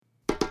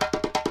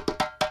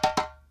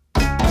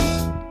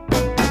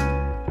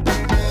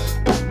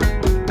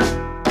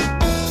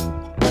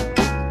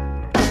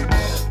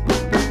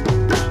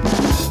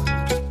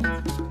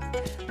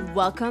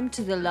Welcome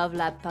to the Love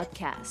Lab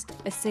podcast,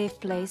 a safe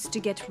place to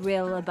get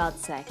real about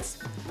sex.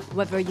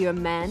 Whether you're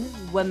man,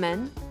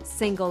 woman,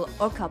 single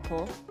or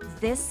couple,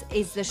 this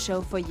is the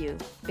show for you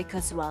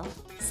because, well,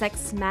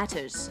 sex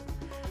matters.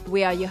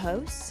 We are your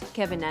hosts,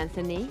 Kevin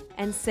Anthony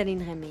and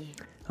Céline Remy.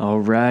 All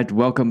right,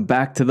 welcome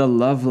back to the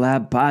Love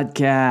Lab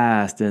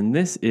podcast, and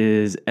this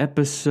is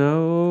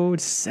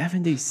episode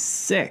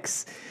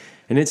 76,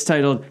 and it's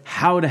titled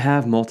How to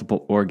Have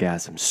Multiple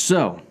Orgasms.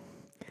 So,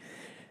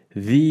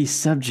 the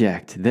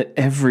subject that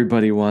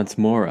everybody wants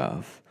more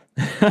of.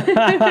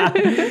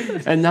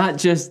 And not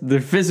just the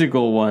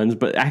physical ones,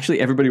 but actually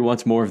everybody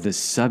wants more of this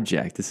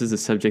subject. This is a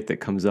subject that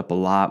comes up a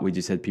lot. We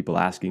just had people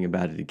asking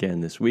about it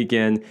again this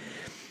weekend.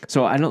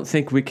 So I don't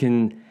think we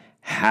can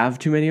have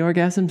too many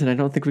orgasms, and I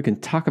don't think we can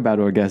talk about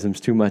orgasms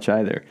too much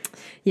either.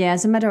 Yeah,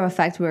 as a matter of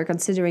fact, we're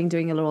considering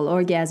doing a little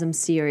orgasm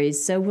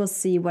series, so we'll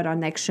see what our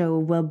next show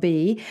will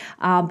be.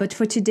 But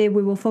for today,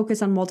 we will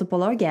focus on multiple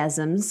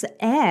orgasms,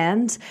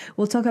 and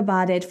we'll talk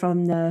about it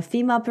from the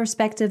female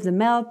perspective, the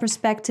male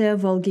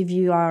perspective. We'll give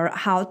you our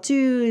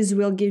how-tos.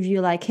 We'll give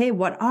you like, hey,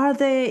 what are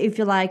they? If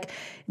you're like,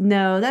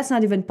 no, that's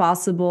not even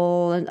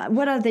possible. And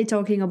what are they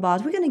talking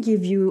about? We're going to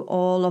give you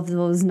all of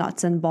those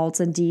nuts and bolts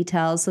and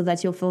details so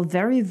that you'll feel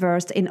very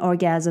versed in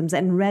orgasms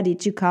and ready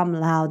to come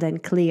loud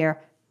and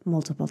clear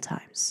multiple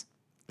times.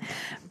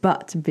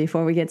 But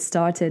before we get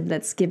started,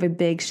 let's give a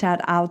big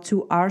shout out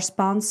to our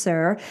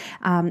sponsor.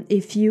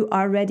 If you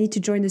are ready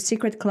to join the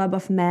secret club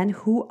of men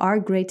who are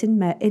great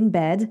in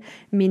bed,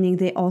 meaning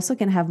they also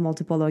can have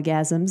multiple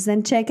orgasms,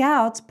 then check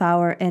out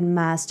Power and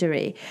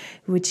Mastery,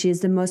 which is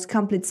the most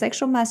complete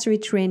sexual mastery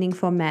training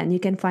for men. You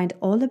can find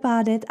all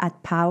about it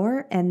at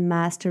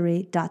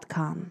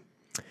powerandmastery.com.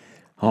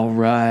 All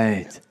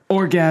right,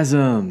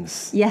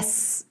 orgasms.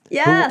 Yes.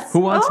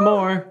 Who wants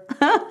more?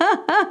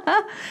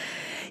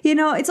 You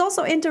know, it's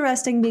also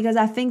interesting because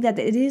I think that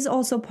it is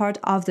also part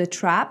of the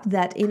trap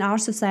that in our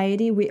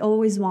society, we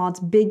always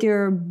want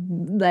bigger,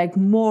 like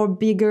more,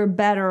 bigger,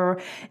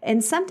 better.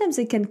 And sometimes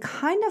it can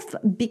kind of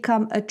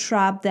become a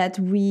trap that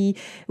we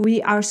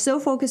are so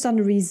focused on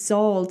the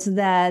result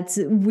that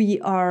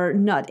we are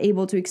not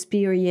able to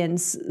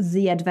experience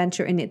the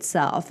adventure in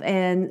itself.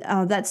 And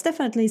that's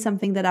definitely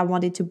something that I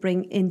wanted to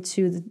bring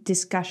into the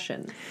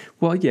discussion.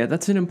 Well, yeah,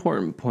 that's an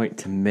important point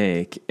to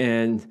make.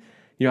 And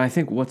you know, I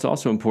think what's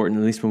also important,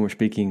 at least when we're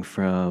speaking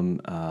from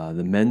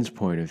the men's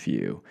point of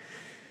view,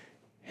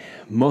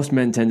 most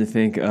men tend to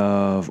think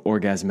of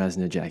orgasm as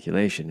an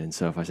ejaculation. And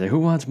so if I say, who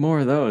wants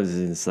more of those?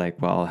 It's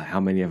like, well, how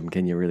many of them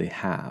can you really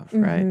have,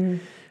 right?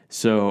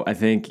 So I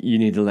think you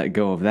need to let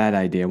go of that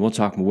idea. And we'll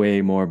talk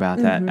way more about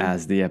that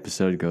as the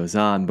episode goes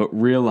on. But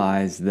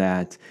realize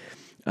that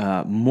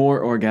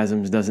more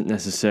orgasms doesn't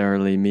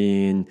necessarily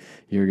mean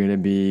you're going to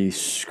be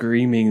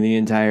screaming the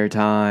entire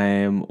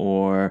time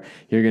or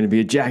you're going to be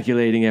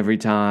ejaculating every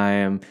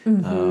time.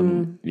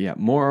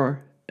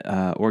 More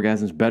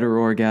orgasms, better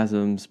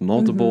orgasms,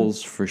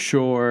 multiples for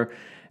sure.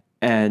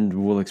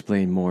 And we'll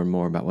explain more and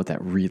more about what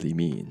that really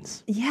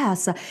means.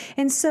 Yes.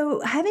 And so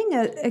having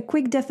a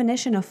quick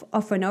definition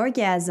of an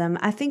orgasm,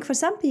 I think for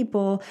some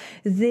people,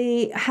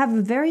 they have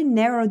a very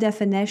narrow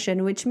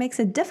definition, which makes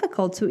it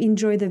difficult to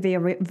enjoy the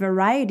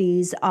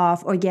varieties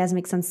of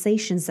orgasmic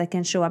sensations that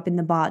can show up in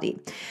the body.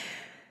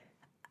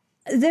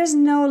 There's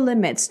no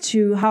limits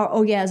to how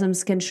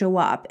orgasms can show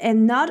up,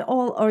 and not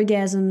all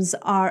orgasms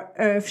are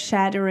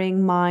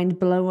earth-shattering,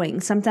 mind-blowing.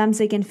 Sometimes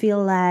they can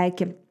feel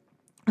like a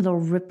little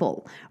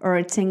ripple or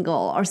a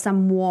tingle or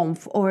some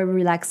warmth or a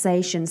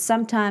relaxation.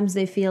 Sometimes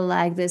they feel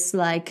like this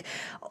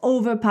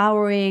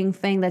overpowering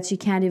thing that you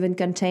can't even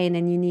contain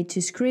and you need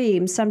to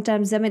scream.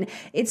 Sometimes,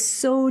 it's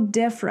so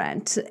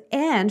different.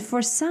 And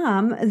for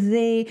some,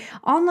 they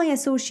only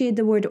associate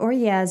the word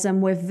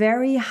orgasm with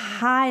very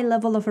high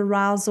level of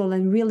arousal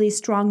and really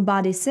strong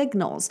body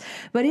signals.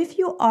 But if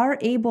you are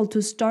able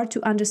to start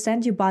to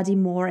understand your body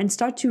more and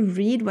start to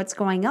read what's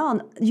going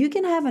on, you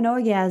can have an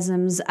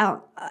orgasms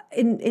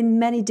in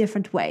many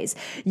different ways.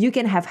 You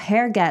can have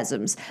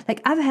hairgasms.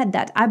 Like I've had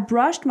that. I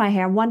brushed my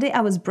hair. One day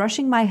I was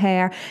brushing my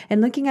hair and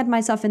looking at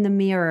myself in the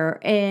mirror,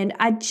 and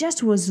I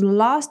just was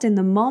lost in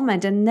the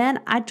moment. And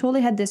then I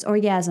totally had this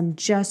orgasm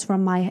just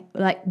from my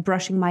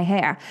brushing my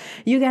hair.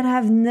 You can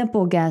have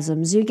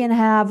nipplegasms. You can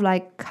have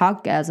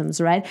cockgasms,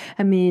 right?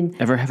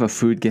 Ever have a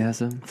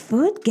foodgasm?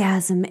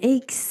 Foodgasm,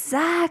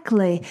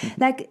 exactly.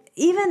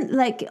 Even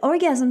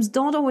orgasms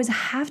don't always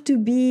have to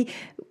be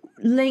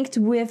linked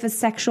with a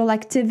sexual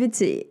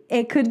activity.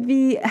 It could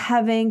be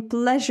having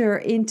pleasure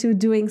into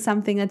doing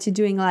something that you're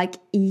doing, like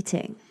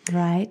eating,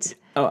 right?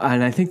 Oh,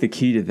 and I think the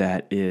key to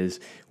that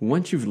is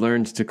once you've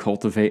learned to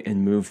cultivate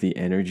and move the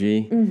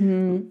energy,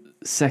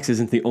 sex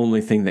isn't the only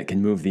thing that can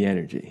move the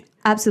energy.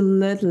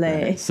 Absolutely.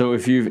 Right? So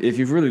if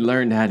you've really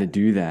learned how to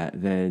do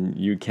that, then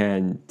you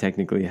can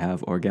technically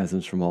have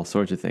orgasms from all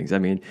sorts of things.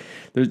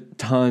 There's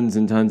tons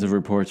and tons of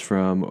reports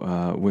from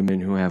women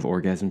who have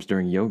orgasms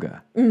during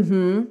yoga.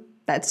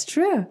 That's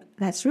true.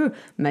 That's true.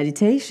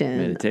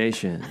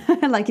 Meditation.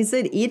 Like you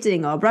said,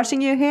 eating or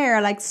brushing your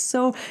hair, like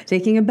so,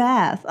 taking a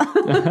bath.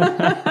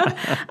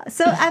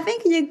 So I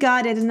think you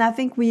got it. And I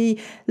think we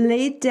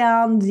laid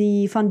down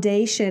the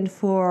foundation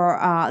for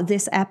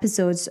this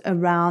episodes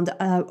around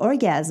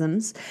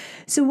orgasms.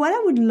 So what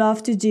I would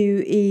love to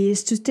do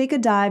is to take a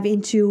dive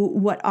into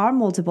what are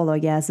multiple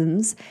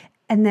orgasms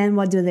and then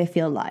what do they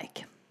feel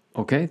like.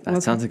 Okay,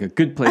 that sounds like a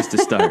good place to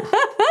start.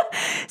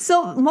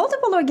 So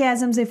multiple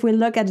orgasms, if we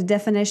look at the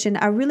definition,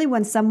 are really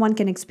when someone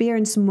can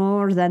experience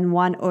more than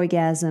one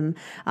orgasm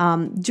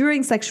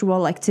during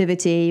sexual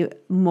activity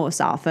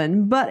most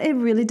often, but it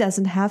really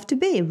doesn't have to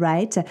be,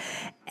 right?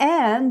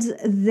 And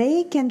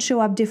they can show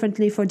up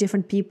differently for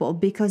different people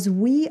because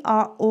we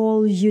are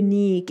all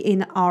unique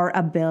in our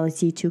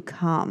ability to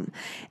come.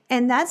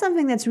 And that's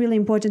something that's really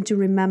important to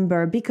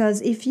remember,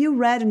 because if you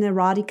read an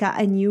erotica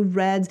and you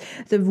read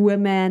the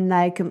women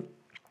like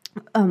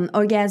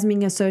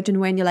orgasming a certain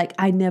way and you're like,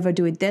 I never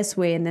do it this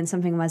way, and then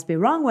something must be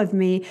wrong with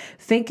me,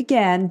 think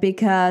again,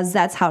 because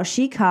that's how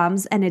she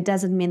comes and it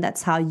doesn't mean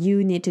that's how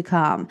you need to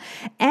come.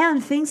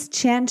 And things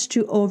change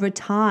too over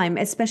time,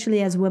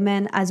 especially as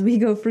women, as we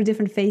go through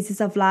different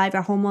phases of life,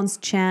 our hormones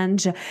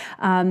change,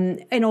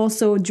 and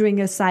also during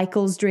our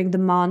cycles, during the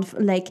month,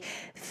 like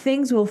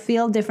things will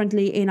feel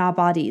differently in our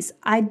bodies.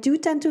 I do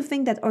tend to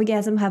think that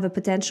orgasm have a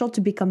potential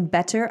to become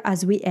better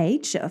as we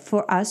age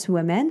for us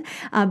women,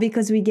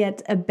 because we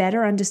get a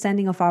better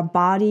understanding of our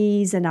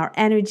bodies and our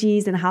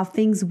energies and how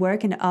things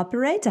work and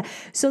operate.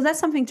 So that's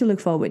something to look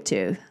forward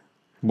to.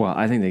 Well,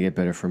 I think they get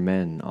better for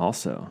men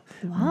also.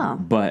 Wow.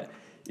 But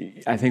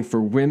I think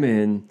for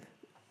women,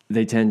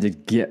 they tend to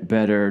get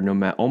better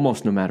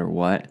almost no matter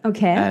what.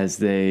 Okay. As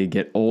they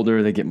get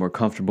older, they get more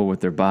comfortable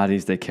with their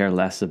bodies. They care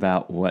less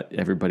about what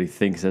everybody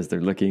thinks as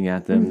they're looking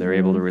at them. Mm-hmm. They're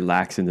able to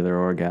relax into their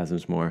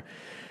orgasms more.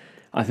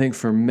 I think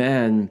for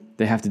men,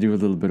 they have to do a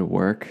little bit of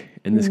work.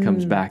 And this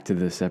comes back to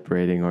the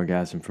separating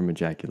orgasm from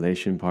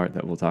ejaculation part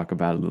that we'll talk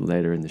about a little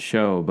later in the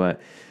show.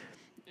 But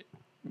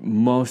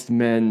most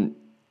men,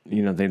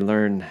 they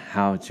learn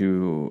how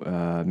to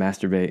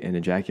masturbate and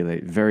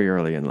ejaculate very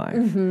early in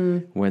life,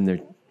 when they're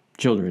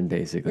children,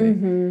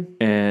 basically.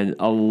 And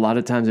a lot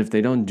of times, if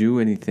they don't do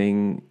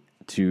anything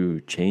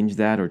to change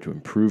that or to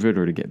improve it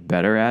or to get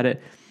better at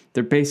it,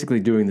 they're basically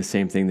doing the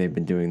same thing they've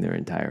been doing their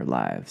entire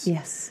lives.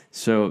 Yes.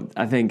 So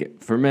I think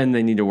for men,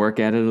 they need to work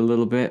at it a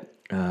little bit,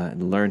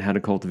 and learn how to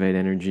cultivate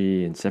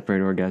energy and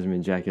separate orgasm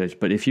and ejaculation.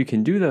 But if you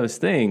can do those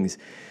things,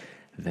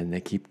 then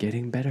they keep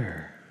getting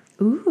better.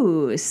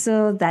 Ooh,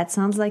 so that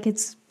sounds like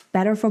it's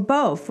better for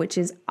both, which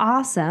is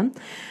awesome.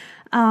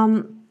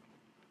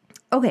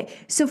 Okay,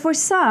 so for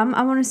some,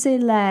 I want to say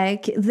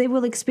like they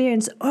will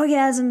experience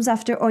orgasms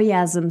after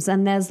orgasms,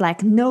 and there's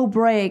like no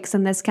breaks,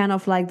 and there's kind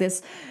of like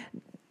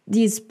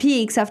these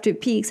peaks after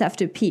peaks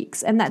after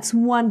peaks. And that's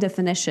one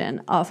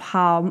definition of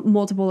how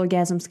multiple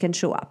orgasms can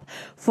show up.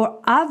 For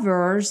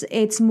others,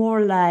 it's more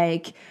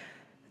like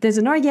there's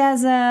an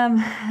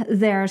orgasm,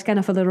 there's kind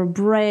of a little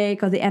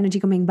break or the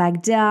energy coming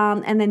back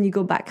down, and then you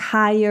go back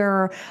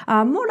higher,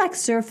 more like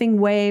surfing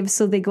waves,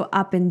 so they go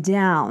up and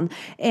down.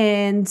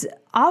 And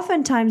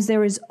oftentimes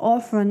there is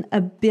often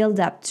a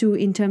build-up too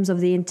in terms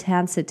of the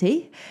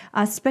intensity,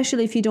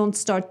 especially if you don't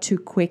start too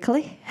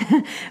quickly,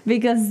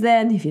 because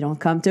then if you don't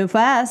come too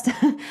fast,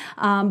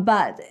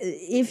 but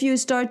if you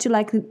start to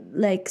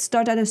like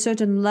start at a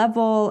certain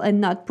level and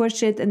not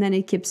push it, and then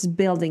it keeps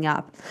building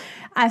up.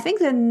 I think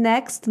the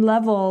next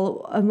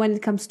level when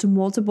it comes to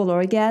multiple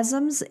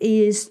orgasms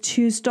is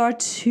to start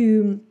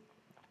to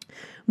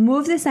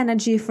move this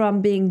energy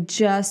from being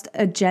just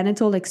a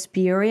genital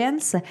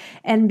experience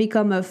and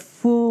become a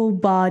full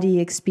body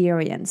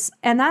experience.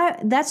 And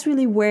that's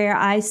really where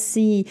I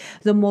see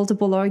the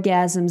multiple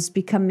orgasms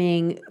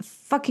becoming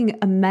fucking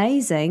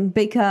amazing,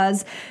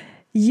 because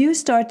you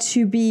start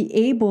to be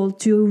able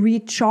to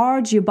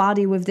recharge your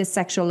body with this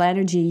sexual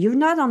energy. You're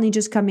not only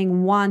just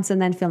coming once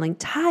and then feeling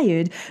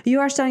tired,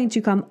 you are starting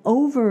to come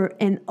over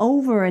and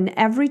over, and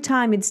every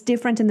time it's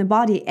different in the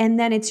body, and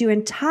then it's your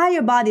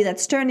entire body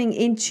that's turning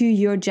into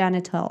your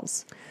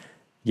genitals.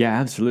 Yeah,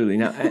 absolutely.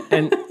 Now,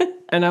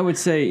 and I would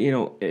say,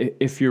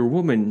 if you're a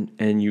woman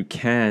and you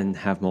can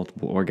have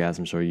multiple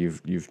orgasms, or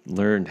you've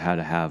learned how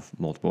to have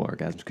multiple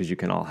orgasms, because you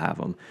can all have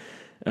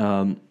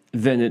them,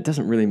 then it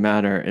doesn't really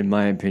matter, in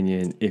my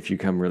opinion, if you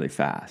come really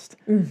fast.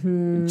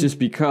 Just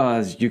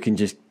because you can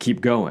just keep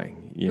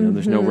going.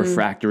 There's no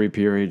refractory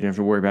period. You don't have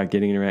to worry about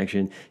getting an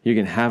erection. You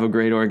can have a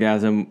great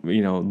orgasm,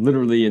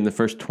 literally in the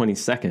first 20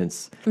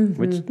 seconds,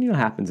 which,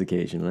 happens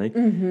occasionally.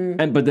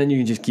 But then you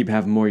can just keep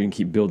having more. You can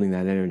keep building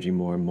that energy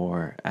more and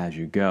more as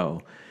you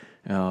go.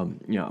 From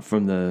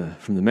the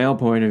male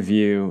point of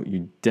view,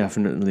 you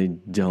definitely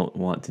don't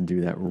want to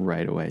do that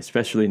right away,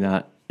 especially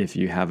not if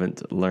you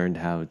haven't learned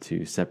how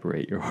to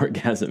separate your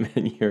orgasm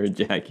and your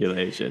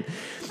ejaculation.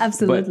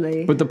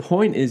 Absolutely. But the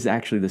point is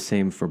actually the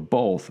same for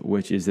both,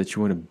 which is that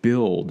you want to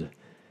build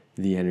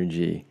the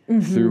energy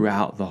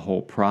throughout the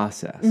whole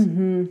process.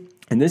 And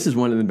this is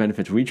one of the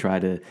benefits we try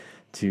to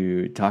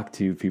to talk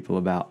to people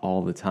about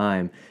all the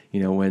time.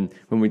 When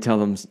we tell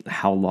them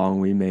how long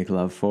we make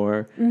love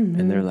for,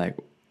 and they're like,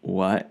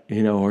 what?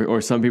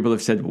 Or some people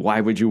have said,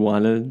 why would you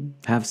want to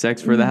have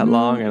sex for that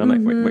long? And I'm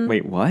like,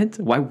 wait, what?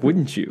 Why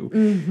wouldn't you?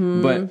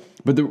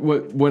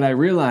 What I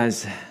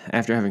realized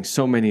after having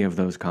so many of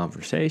those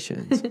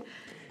conversations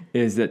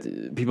is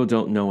that people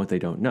don't know what they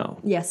don't know.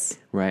 Yes.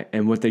 Right?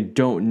 And what they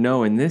don't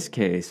know in this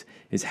case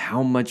is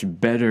how much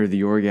better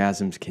the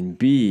orgasms can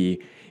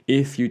be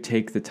if you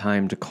take the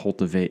time to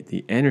cultivate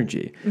the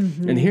energy.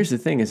 And here's the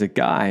thing, as a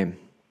guy,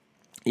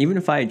 even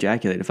if I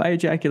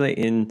ejaculate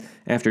in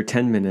after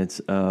 10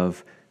 minutes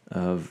of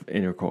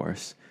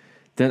intercourse,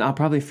 then I'll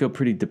probably feel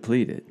pretty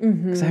depleted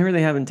because I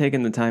really haven't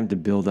taken the time to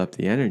build up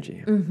the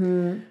energy.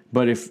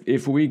 But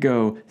if we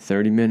go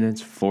 30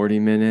 minutes, 40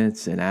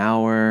 minutes, an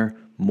hour,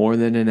 more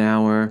than an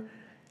hour,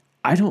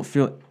 I don't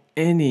feel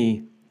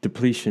any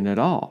depletion at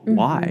all.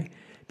 Why?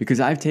 Because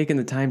I've taken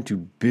the time to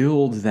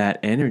build that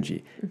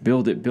energy,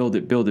 build it,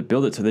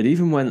 so that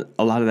even when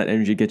a lot of that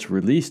energy gets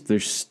released,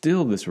 there's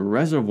still this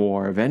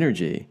reservoir of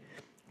energy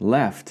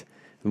left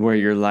where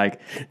you're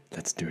like,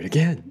 let's do it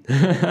again.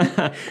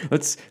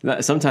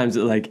 Sometimes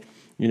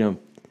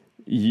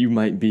you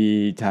might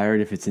be tired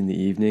if it's in the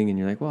evening and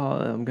you're like,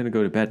 well, I'm going to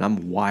go to bed. And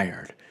I'm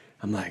wired.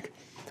 I'm like,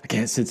 I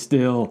can't sit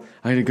still.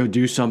 I got to go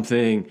do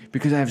something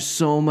because I have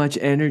so much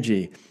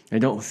energy. I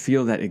don't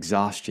feel that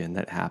exhaustion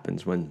that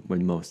happens when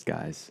most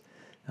guys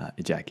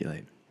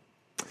ejaculate.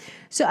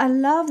 So I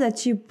love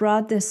that you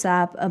brought this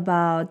up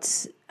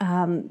about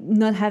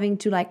not having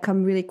to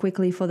come really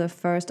quickly for the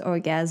first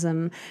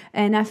orgasm.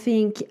 And I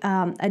think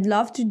I'd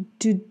love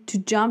to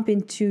jump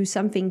into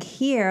something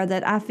here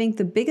that I think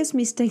the biggest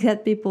mistake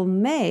that people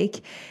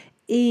make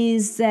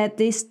is that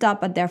they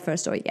stop at their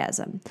first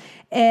orgasm,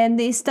 and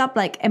they stop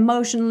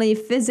emotionally,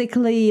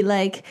 physically,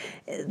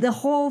 the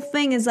whole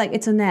thing is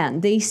it's an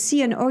end. They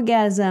see an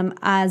orgasm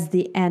as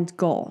the end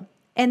goal.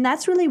 And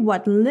that's really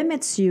what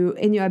limits you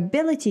in your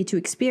ability to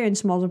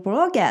experience multiple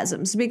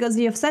orgasms, because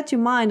you've set your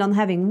mind on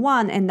having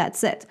one and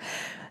that's it.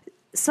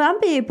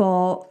 Some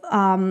people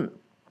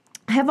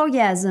have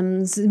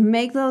orgasms,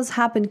 make those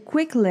happen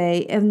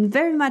quickly, and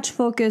very much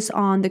focus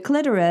on the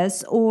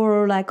clitoris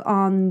or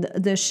on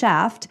the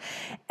shaft,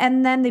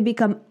 and then they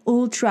become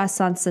ultra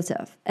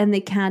sensitive and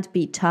they can't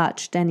be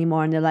touched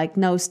anymore, and they're like,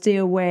 no, stay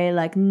away,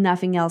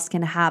 nothing else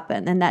can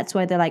happen. And that's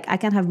why they're like, I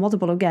can't have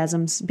multiple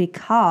orgasms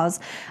because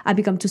I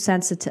become too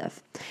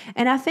sensitive.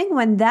 And I think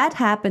when that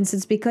happens,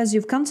 it's because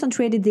you've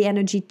concentrated the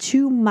energy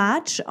too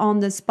much on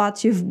the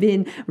spot you've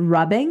been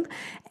rubbing,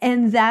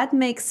 and that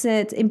makes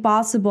it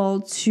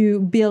impossible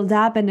to build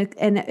up and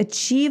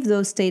achieve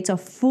those states of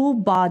full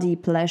body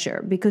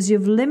pleasure, because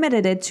you've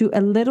limited it to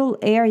a little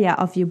area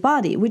of your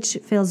body, which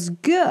feels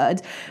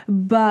good,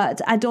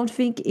 but I don't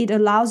think it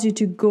allows you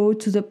to go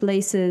to the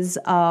places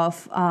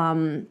of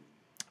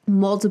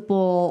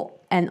multiple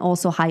and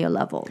also higher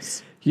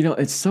levels.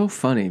 It's so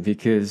funny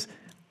because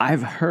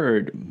I've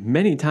heard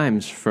many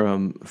times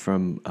from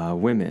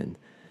women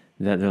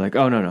that they're like,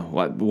 oh, no,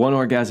 one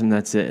orgasm,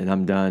 that's it, and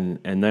I'm done.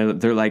 And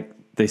they're like,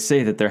 they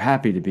say that they're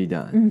happy to be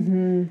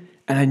done.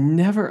 And I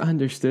never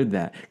understood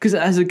that. Because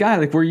as a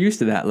guy, we're used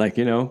to that.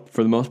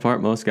 For the most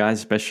part, most guys,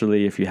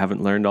 especially if you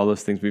haven't learned all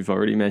those things we've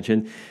already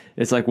mentioned,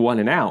 it's one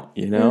and out,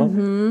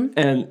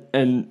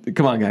 And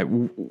come on, guy,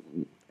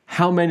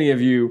 how many of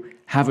you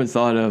haven't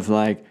thought of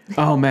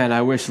oh man,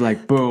 I wish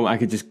boom, I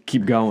could just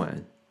keep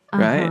going?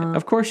 Right?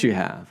 Of course you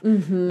have.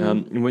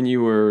 When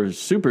you were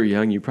super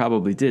young, you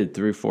probably did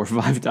 3, 4,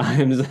 5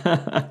 times.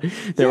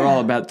 They were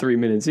all about 3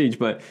 minutes each.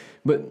 But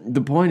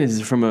the point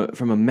is, from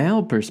a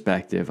male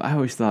perspective, I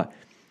always thought,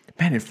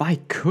 man, if I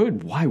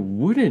could, why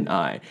wouldn't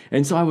I?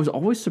 And so I was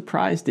always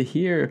surprised to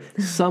hear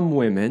some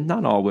women,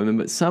 not all women,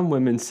 but some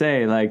women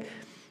say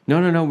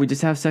no, we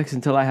just have sex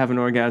until I have an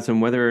orgasm,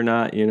 whether or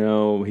not,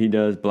 he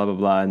does blah, blah,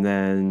 blah, and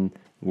then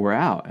we're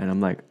out. And I'm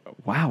like,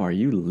 wow, are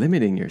you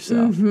limiting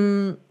yourself?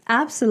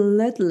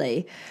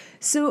 Absolutely.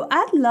 So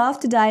I'd love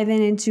to dive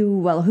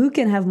into, who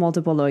can have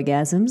multiple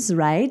orgasms,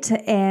 right?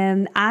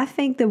 And I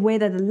think the way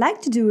that I'd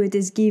like to do it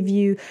is give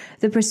you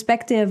the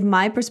perspective,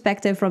 my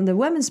perspective from the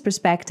women's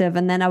perspective,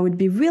 and then I would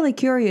be really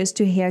curious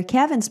to hear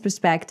Kevin's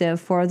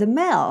perspective for the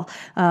male,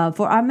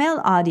 for our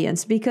male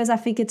audience, because I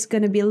think it's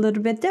going to be a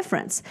little bit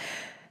different.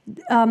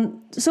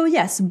 So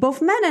yes,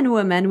 both men and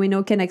women we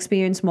know can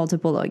experience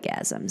multiple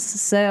orgasms.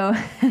 So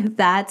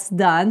that's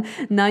done.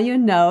 Now you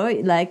know,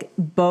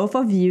 both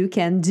of you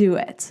can do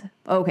it.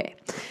 Okay.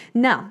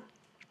 Now,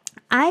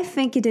 I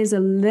think it is a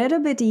little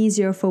bit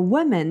easier for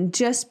women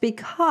just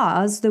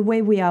because the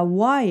way we are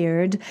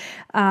wired,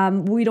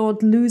 we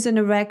don't lose an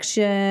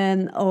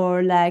erection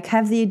or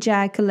have the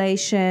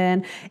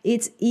ejaculation.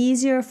 It's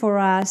easier for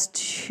us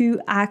to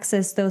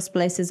access those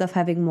places of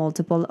having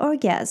multiple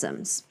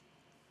orgasms.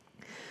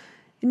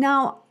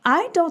 Now,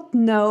 I don't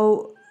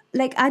know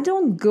like I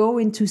don't go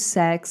into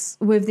sex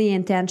with the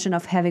intention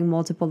of having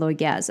multiple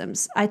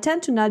orgasms. I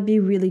tend to not be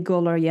really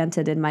goal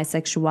oriented in my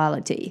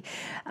sexuality.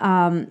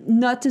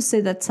 Not to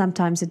say that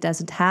sometimes it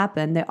doesn't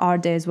happen. There are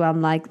days where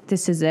I'm like,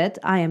 this is it.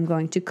 I am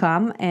going to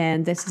come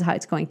and this is how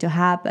it's going to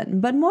happen.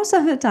 But most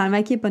of the time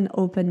I keep an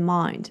open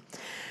mind.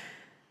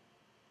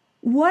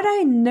 What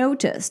I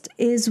noticed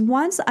is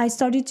once I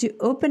started to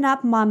open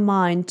up my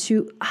mind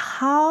to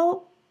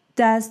how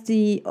does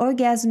the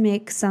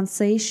orgasmic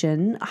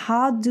sensation,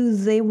 how do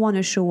they want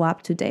to show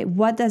up today?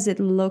 What does it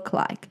look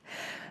like?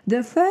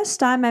 The first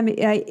time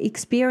I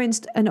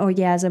experienced an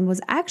orgasm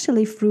was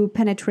actually through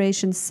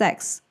penetration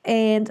sex.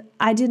 And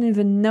I didn't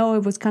even know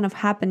it was kind of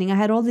happening. I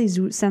had all these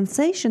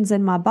sensations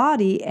in my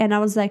body and I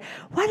was like,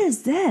 what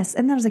is this?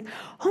 And I was like,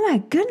 oh my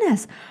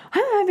goodness,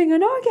 I'm having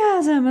an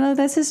orgasm. Oh,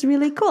 this is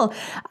really cool.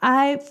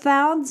 I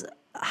found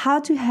how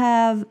to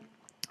have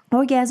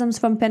orgasms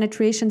from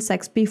penetration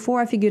sex before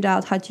I figured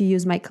out how to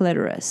use my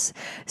clitoris.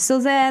 So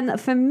then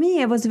for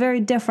me, it was very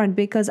different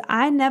because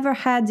I never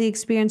had the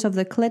experience of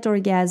the clit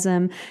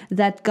orgasm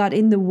that got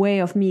in the way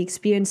of me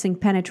experiencing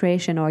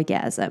penetration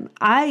orgasm.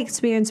 I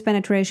experienced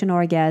penetration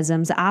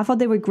orgasms. I thought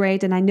they were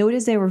great, and I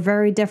noticed they were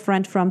very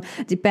different from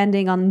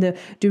depending on the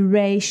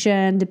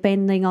duration,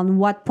 depending on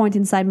what point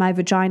inside my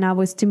vagina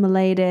was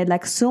stimulated.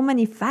 Like so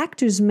many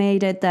factors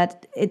made it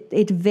that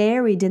it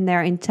varied in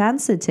their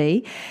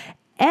intensity.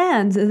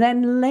 And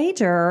then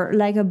later,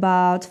 like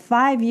about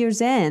 5 years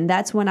in,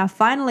 that's when I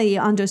finally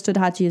understood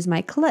how to use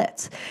my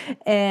clit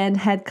and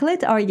had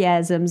clit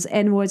orgasms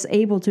and was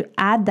able to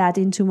add that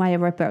into my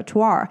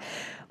repertoire.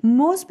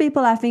 Most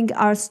people, I think,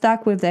 are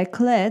stuck with their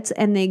clit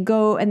and they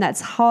go, and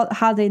that's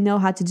how they know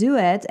how to do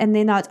it, and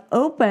they're not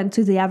open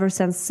to the other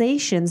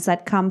sensations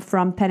that come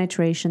from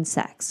penetration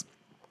sex.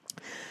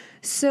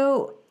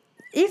 So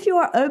if you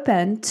are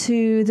open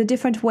to the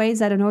different ways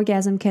that an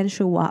orgasm can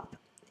show up,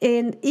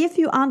 and if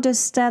you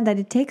understand that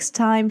it takes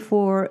time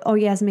for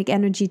orgasmic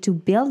energy to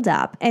build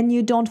up and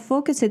you don't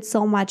focus it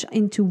so much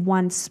into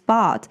one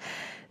spot,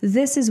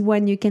 this is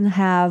when you can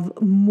have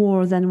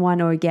more than one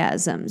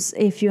orgasms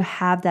if you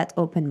have that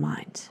open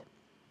mind.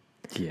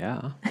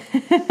 Yeah.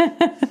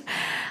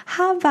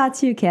 How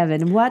about you,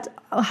 Kevin?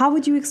 How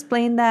would you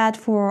explain that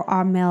for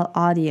our male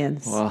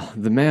audience? Well,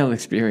 the male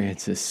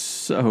experience is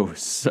so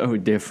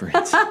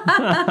different.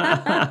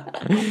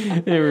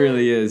 It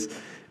really is.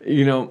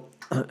 You know,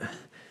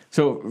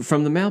 so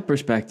from the male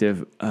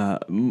perspective, I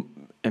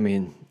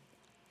mean,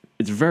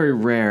 it's very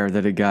rare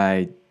that a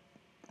guy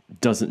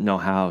doesn't know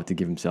how to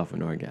give himself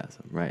an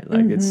orgasm, right?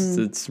 Like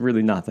it's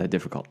really not that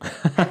difficult.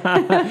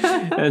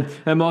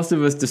 and most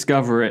of us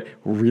discover it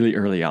really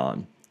early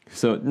on.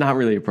 So not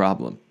really a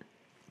problem.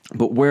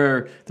 But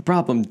where the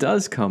problem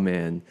does come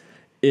in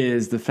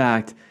is the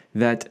fact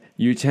that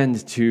you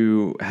tend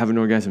to have an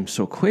orgasm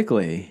so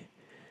quickly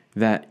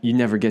that you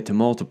never get to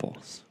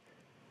multiples,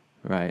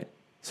 right?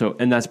 So,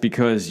 and that's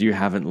because you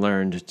haven't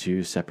learned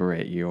to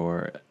separate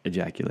your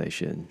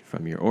ejaculation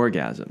from your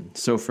orgasm.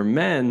 So for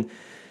men,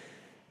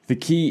 the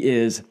key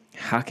is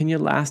how can you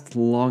last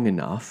long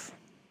enough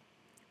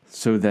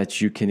so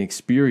that you can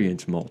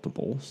experience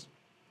multiples?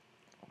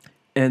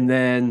 And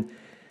then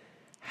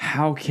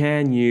how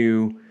can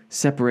you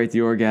separate the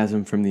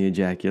orgasm from the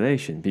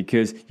ejaculation?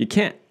 Because you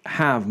can't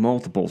have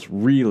multiples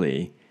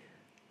really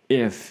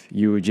if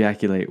you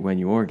ejaculate when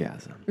you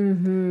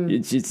orgasm.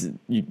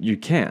 You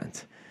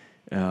can't.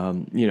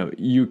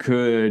 You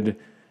could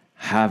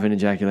have an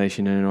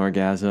ejaculation and an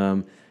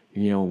orgasm,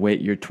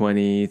 wait your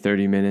 20,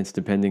 30 minutes,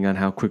 depending on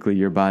how quickly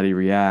your body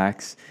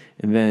reacts,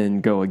 and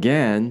then go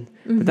again.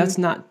 But that's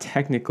not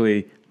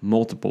technically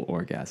multiple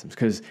orgasms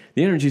because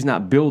the energy is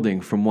not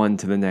building from one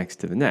to the next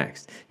to the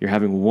next. You're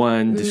having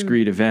one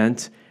discrete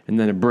event and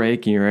then a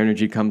break, and your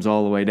energy comes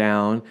all the way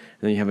down.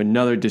 And then you have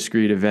another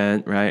discrete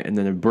event, right? And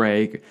then a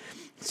break.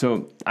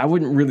 So I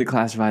wouldn't really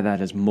classify that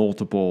as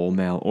multiple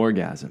male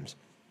orgasms.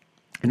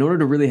 In order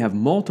to really have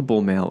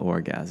multiple male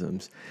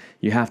orgasms,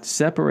 you have to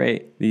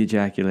separate the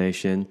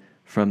ejaculation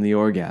from the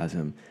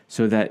orgasm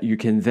so that you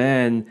can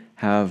then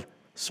have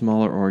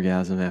smaller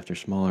orgasm after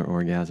smaller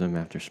orgasm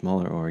after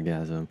smaller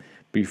orgasm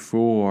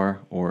before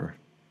or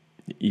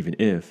even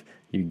if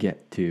you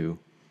get to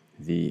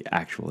the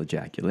actual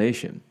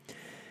ejaculation.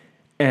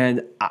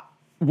 And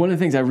one of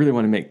the things I really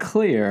want to make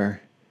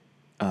clear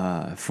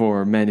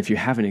for men, if you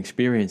haven't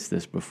experienced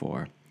this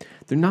before,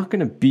 they're not going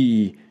to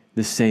be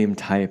the same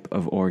type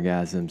of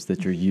orgasms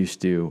that you're used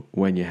to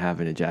when you have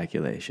an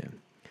ejaculation.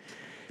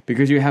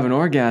 Because you have an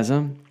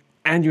orgasm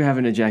and you have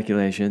an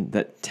ejaculation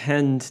that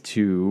tend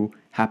to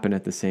happen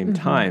at the same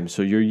time.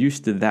 So you're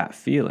used to that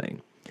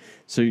feeling.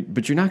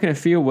 But you're not going to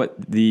feel what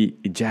the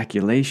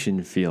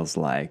ejaculation feels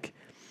like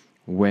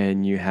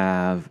when you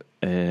have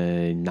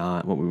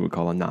what we would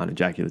call a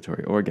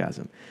non-ejaculatory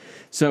orgasm.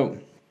 So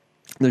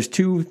there's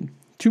two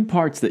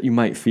parts that you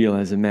might feel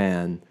as a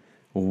man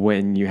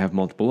when you have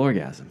multiple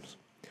orgasms.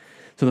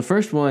 So the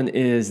first one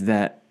is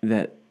that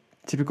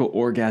typical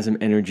orgasm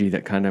energy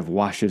that kind of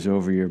washes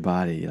over your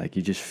body. Like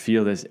you just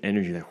feel this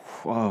energy like,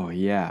 whoa,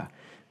 yeah,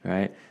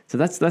 right? So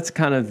that's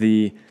kind of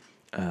the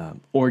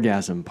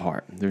orgasm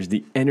part. There's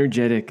the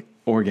energetic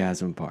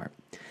orgasm part.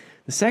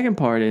 The second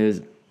part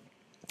is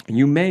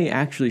you may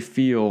actually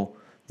feel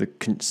the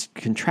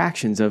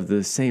contractions of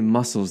the same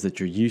muscles that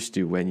you're used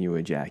to when you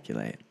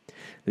ejaculate.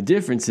 The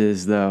difference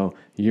is, though,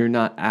 you're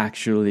not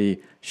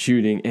actually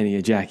shooting any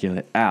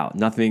ejaculate out.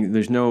 Nothing.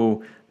 There's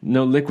no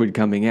liquid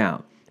coming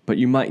out, but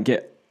you might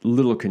get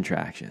little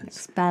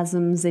contractions,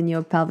 spasms in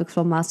your pelvic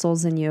floor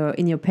muscles, in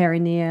your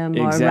perineum,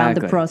 or exactly, around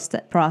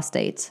the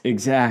prostate.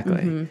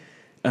 Exactly.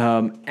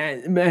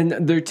 And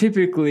they're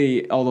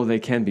typically, although they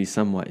can be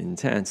somewhat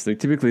intense, they're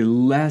typically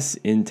less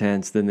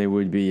intense than they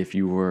would be if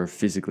you were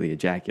physically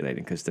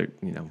ejaculating, because they're,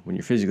 when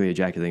you're physically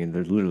ejaculating,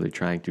 they're literally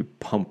trying to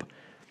pump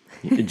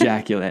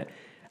ejaculate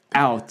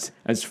out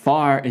as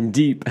far and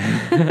deep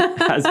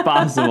as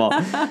possible.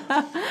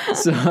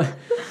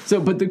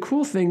 But the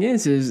cool thing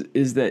is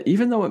that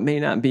even though it may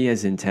not be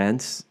as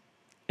intense,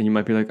 and you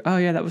might be like, oh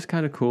yeah, that was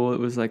kind of cool, it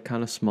was like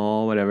kind of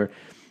small, whatever.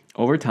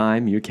 Over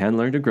time, you can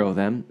learn to grow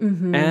them.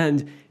 Mm-hmm.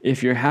 And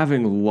if you're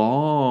having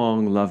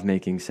long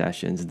lovemaking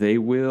sessions, they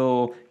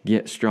will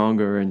get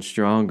stronger and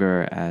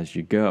stronger as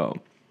you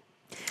go.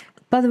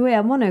 By the way,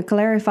 I want to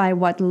clarify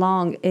what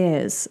long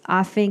is.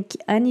 I think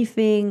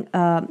anything,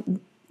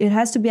 it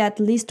has to be at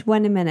least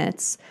 20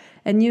 minutes.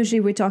 And usually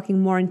we're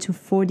talking more into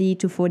 40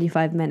 to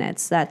 45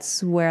 minutes.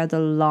 That's where the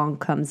long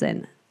comes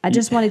in. I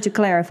just wanted to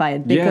clarify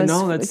it because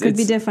it could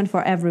be different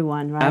for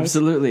everyone, right?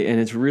 Absolutely. And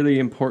it's really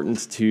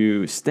important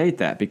to state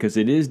that because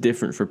it is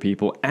different for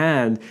people.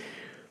 And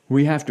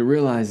we have to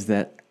realize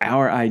that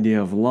our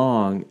idea of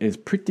long is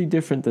pretty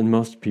different than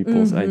most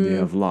people's idea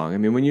of long. I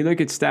mean, when you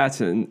look at stats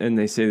and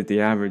they say that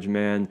the average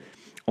man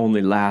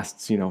only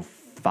lasts,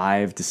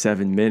 5 to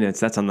 7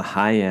 minutes, that's on the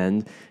high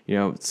end.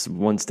 It's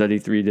one study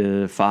 3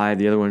 to 5,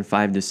 the other one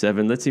 5 to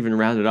 7. Let's even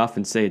round it off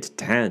and say it's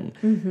 10.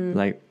 Mm-hmm.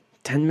 Like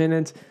 10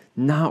 minutes,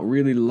 not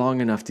really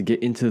long enough to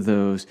get into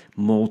those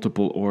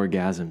multiple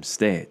orgasm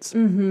states.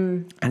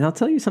 Mm-hmm. And I'll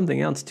tell you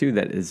something else too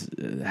that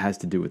has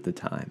to do with the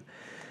time.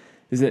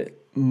 Is that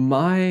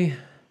my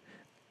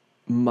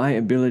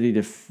ability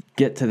to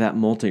get to that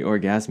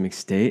multi-orgasmic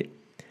state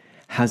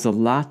has a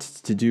lot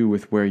to do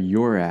with where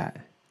you're at.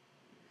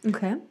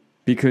 Okay.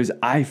 Because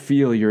I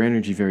feel your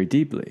energy very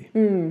deeply.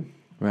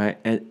 Right?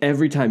 And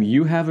every time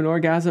you have an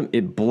orgasm,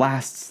 it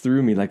blasts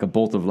through me like a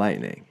bolt of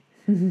lightning.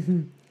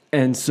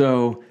 And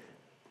so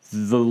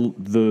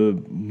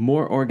the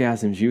more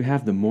orgasms you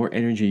have, the more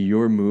energy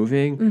you're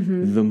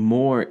moving, the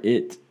more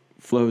it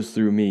flows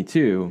through me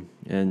too.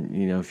 And,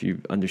 if you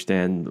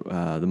understand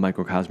the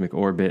microcosmic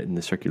orbit and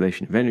the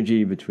circulation of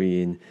energy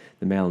between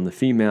the male and the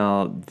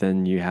female,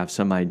 then you have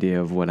some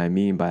idea of what I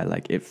mean by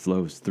like it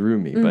flows through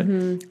me. But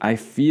I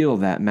feel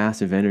that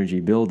massive energy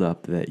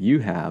buildup that you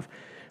have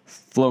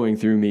flowing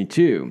through me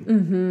too.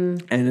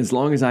 And as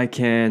long as I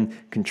can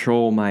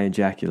control my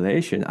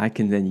ejaculation, I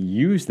can then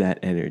use that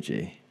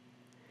energy.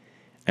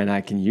 And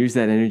I can use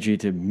that energy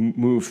to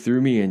move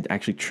through me and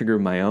actually trigger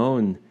my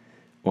own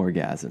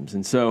orgasms.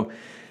 And so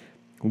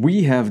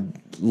we have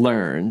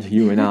learned,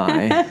 you and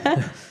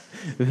I,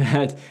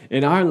 that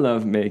in our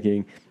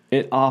lovemaking,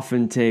 it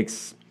often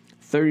takes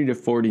 30 to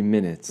 40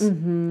 minutes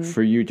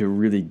for you to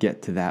really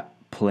get to that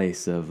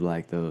place of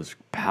like those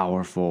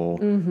powerful,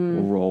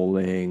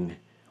 rolling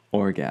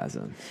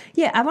orgasm.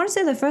 Yeah, I want to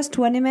say the first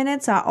 20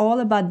 minutes are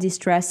all about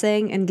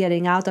distressing and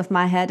getting out of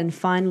my head and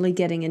finally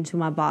getting into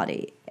my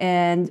body.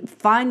 And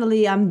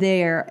finally I'm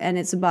there, and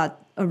it's about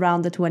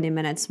around the 20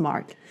 minutes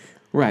mark.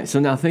 Right. So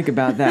now think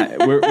about that.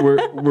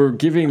 We're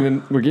giving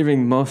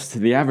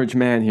the average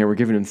man here, we're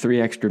giving him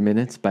 3 extra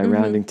minutes by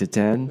rounding to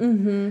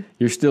 10.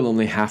 You're still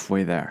only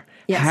halfway there.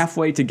 Yes.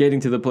 Halfway to getting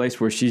to the place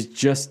where she's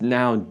just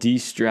now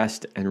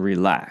de-stressed and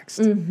relaxed.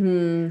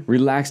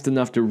 Relaxed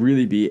enough to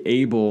really be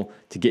able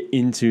to get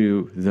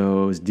into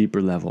those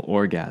deeper level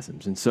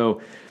orgasms. And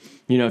so,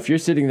 if you're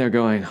sitting there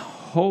going,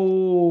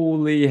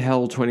 holy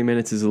hell, 20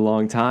 minutes is a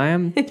long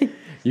time,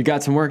 you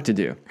got some work to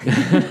do.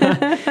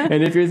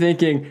 And if you're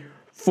thinking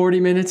 40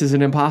 minutes is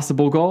an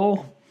impossible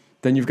goal,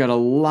 then you've got a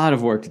lot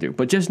of work to do.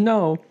 But just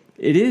know,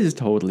 it is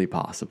totally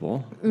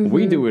possible.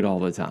 We do it all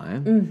the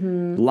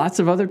time. Lots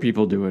of other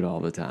people do it all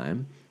the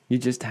time. You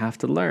just have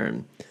to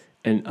learn.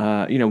 And,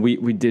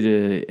 we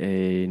did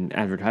an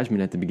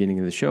advertisement at the beginning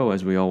of the show,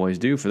 as we always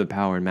do, for the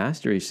Power and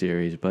Mastery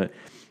series. But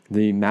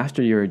the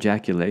Master Your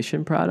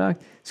Ejaculation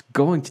product is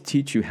going to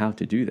teach you how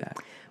to do that.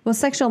 Well,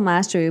 sexual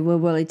mastery will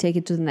really take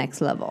it to the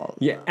next level.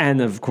 Yeah,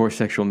 and of course,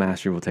 sexual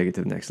mastery will take it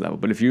to the next level.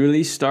 But if you at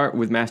least start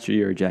with master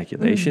your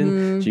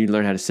ejaculation, so you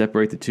learn how to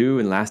separate the two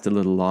and last a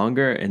little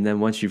longer, and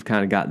then once you've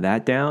kind of got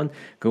that down,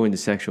 go into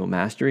sexual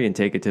mastery and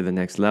take it to the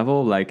next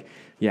level. Like,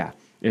 yeah,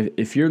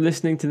 if you're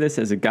listening to this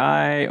as a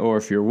guy, or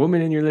if you're a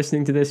woman and you're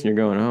listening to this and you're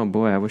going, oh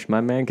boy, I wish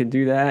my man could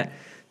do that,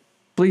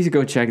 please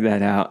go check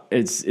that out.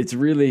 It's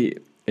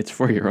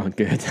for your own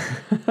good.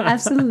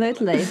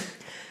 Absolutely.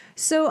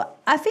 So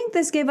I think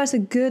this gave us a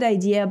good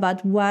idea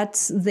about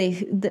what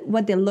they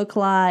look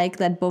like,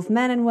 that both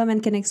men and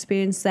women can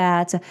experience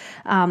that.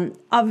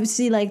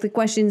 Obviously, like the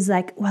question is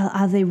like, well,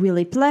 are they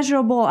really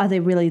pleasurable? Are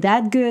they really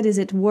that good? Is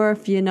it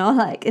worth,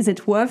 like, is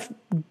it worth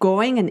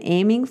going and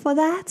aiming for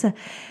that?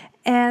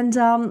 And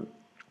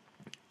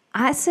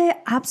I say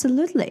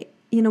absolutely.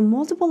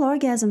 Multiple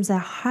orgasms are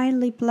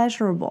highly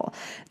pleasurable.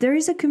 There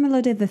is a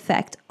cumulative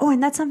effect. Oh,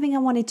 and that's something I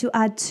wanted to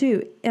add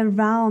too.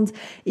 Around,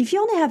 if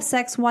you only have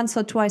sex once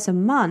or twice a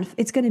month,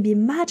 it's going to be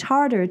much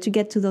harder to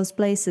get to those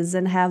places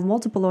and have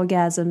multiple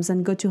orgasms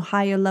and go to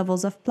higher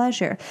levels of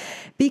pleasure.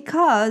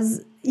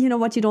 Because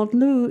what you don't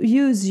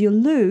you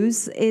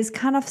lose is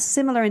kind of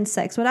similar in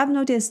sex. What I've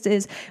noticed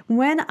is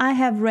when I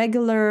have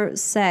regular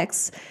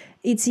sex,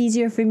 it's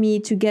easier for me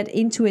to get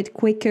into it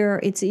quicker.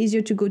 It's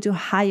easier to go to a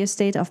higher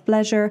state of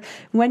pleasure.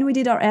 When we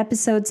did our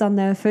episodes on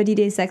the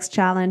 30-day sex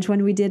challenge,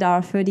 when we did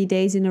our 30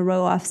 days in a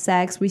row of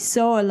sex, we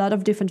saw a lot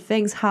of different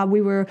things, how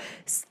we were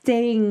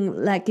staying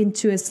like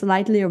into a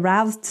slightly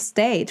aroused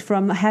state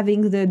from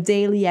having the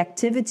daily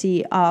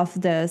activity of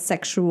the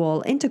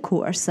sexual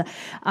intercourse.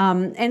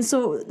 And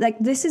so like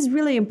this is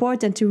really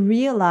important to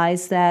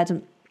realize that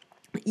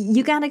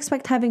you can't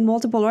expect having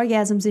multiple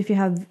orgasms if you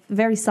have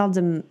very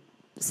seldom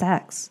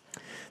sex.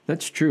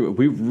 That's true.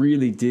 We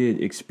really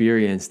did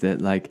experience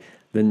that. Like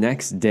the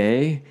next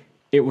day,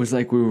 it was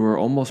like we were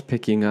almost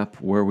picking up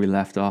where we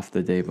left off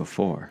the day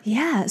before.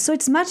 Yeah, so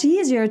it's much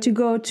easier to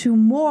go to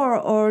more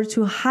or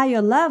to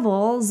higher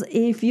levels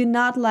if you're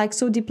not like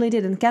so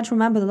depleted and can't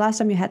remember the last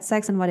time you had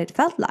sex and what it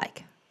felt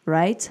like,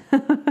 right?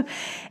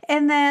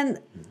 And then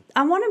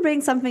I want to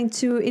bring something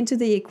into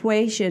the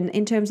equation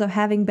in terms of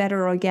having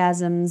better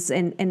orgasms,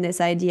 and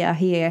this idea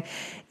here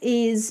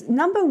is,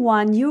 number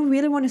one, you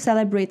really want to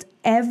celebrate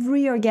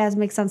every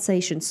orgasmic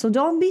sensation. So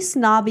don't be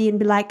snobby and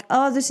be like,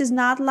 oh, this is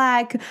not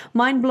like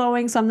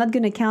mind-blowing, so I'm not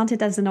going to count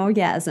it as an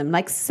orgasm.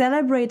 Like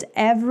celebrate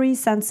every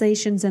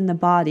sensations in the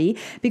body,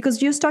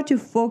 because you start to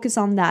focus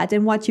on that,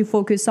 and what you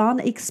focus on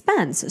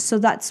expands. So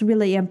that's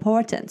really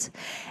important.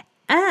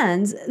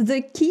 And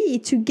the key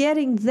to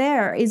getting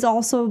there is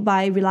also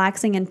by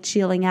relaxing and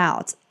chilling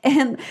out.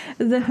 And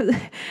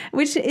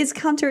which is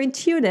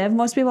counterintuitive.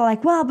 Most people are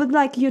like, well, but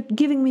like you're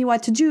giving me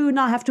what to do,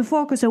 not have to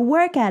focus or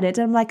work at it.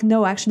 And I'm like,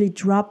 no, actually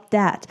drop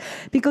that.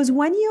 Because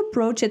when you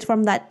approach it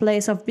from that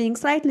place of being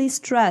slightly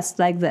stressed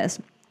like this,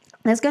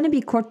 there's going to be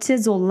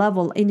cortisol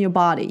level in your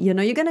body. You're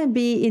going to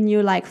be in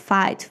your like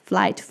fight,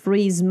 flight,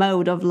 freeze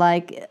mode of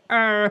like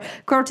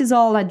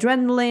cortisol,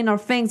 adrenaline, or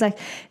things like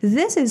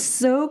this. Is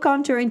so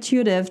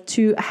counterintuitive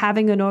to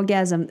having an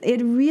orgasm.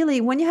 It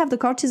really, when you have the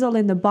cortisol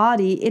in the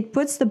body, it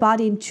puts the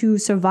body into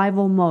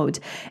survival mode.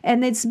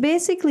 And it's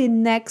basically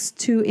next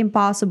to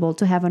impossible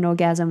to have an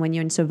orgasm when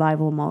you're in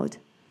survival mode.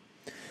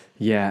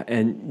 Yeah,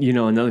 and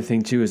another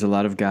thing too is a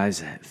lot of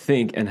guys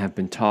think and have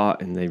been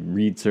taught, and they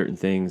read certain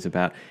things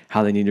about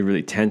how they need to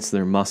really tense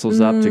their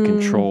muscles up to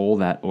control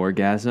that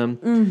orgasm.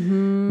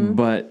 Mm-hmm.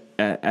 But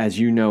as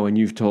you know, and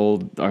you've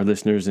told our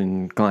listeners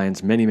and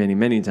clients many, many,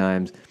 many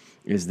times,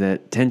 is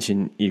that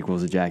tension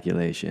equals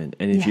ejaculation.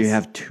 And if you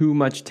have too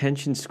much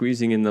tension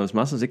squeezing in those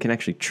muscles, it can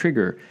actually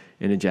trigger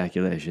an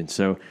ejaculation.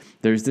 So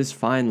there's this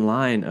fine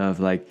line of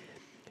like,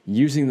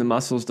 using the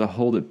muscles to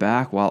hold it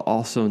back while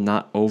also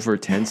not over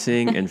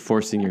tensing and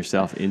forcing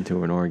yourself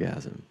into an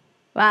orgasm.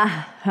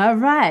 Wow. All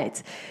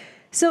right.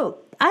 So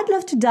I'd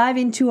love to dive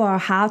into our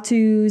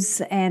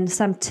how-tos and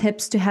some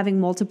tips to having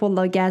multiple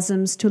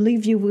orgasms, to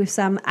leave you with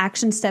some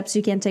action steps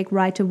you can take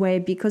right away,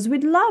 because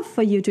we'd love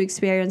for you to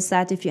experience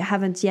that. If you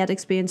haven't yet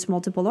experienced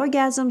multiple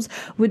orgasms,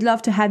 we'd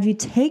love to have you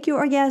take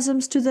your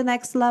orgasms to the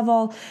next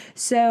level.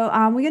 So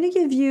we're going to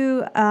give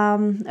you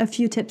a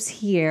few tips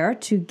here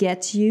to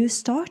get you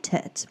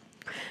started.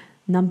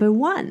 Number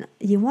one,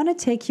 you want to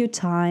take your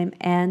time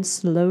and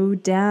slow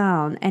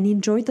down and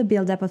enjoy the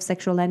buildup of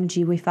sexual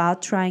energy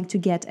without trying to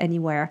get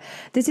anywhere.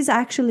 This is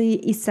actually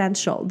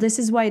essential. This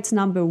is why it's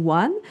number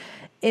one.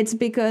 It's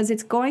because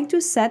it's going to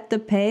set the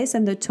pace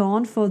and the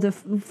tone for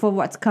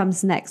what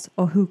comes next,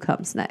 or who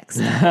comes next.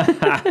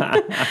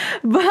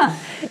 But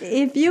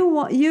if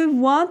you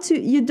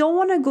don't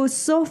want to go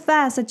so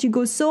fast that you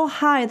go so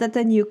high that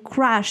then you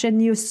crash and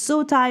you're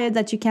so tired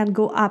that you can't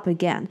go up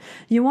again.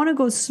 You want to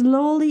go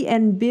slowly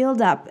and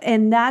build up,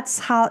 and that's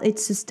how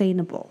it's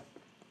sustainable.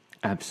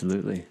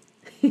 Absolutely.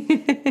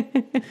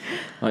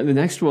 The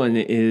next one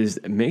is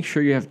make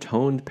sure you have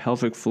toned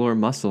pelvic floor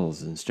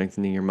muscles, and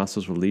strengthening your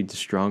muscles will lead to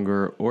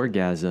stronger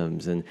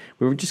orgasms. And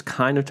we were just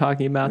kind of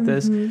talking about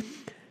this.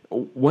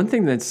 One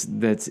thing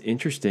that's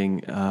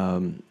interesting,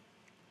 I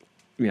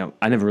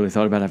never really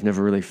thought about it. I've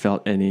never really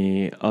felt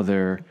any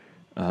other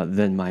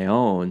than my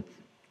own.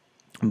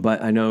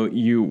 But I know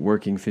you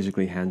working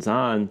physically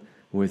hands-on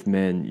with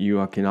men,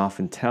 you can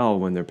often tell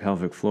when their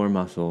pelvic floor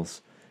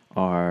muscles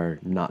are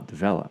not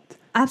developed.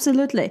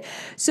 Absolutely.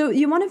 So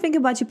you want to think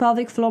about your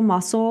pelvic floor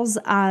muscles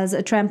as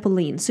a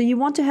trampoline. So you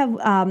want to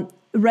have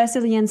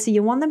resiliency,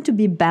 you want them to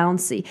be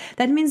bouncy.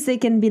 That means they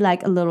can be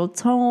like a little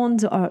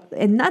toned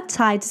and not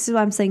tight. This is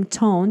why I'm saying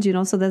toned,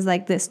 so there's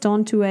like this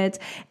tone to it,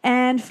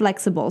 and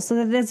flexible. So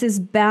that there's this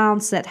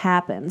bounce that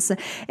happens.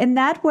 And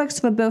that works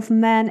for both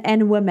men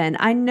and women.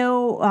 I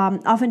know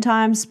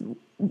oftentimes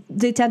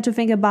they tend to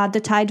think about the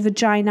tight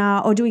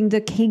vagina or doing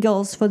the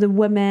Kegels for the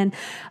women,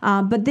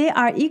 but they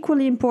are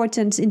equally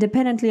important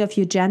independently of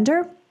your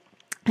gender.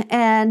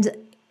 And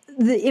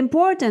the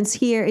importance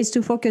here is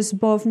to focus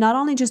both not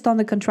only just on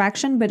the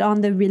contraction, but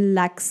on the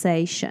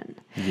relaxation.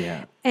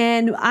 Yeah.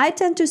 And I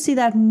tend to see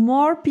that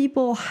more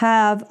people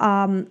have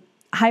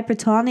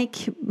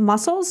hypertonic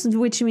muscles,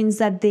 which means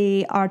that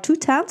they are too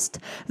tensed,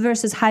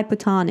 versus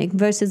hypotonic,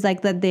 versus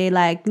like that they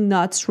like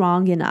not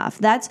strong enough.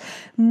 That's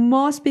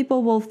most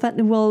people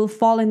will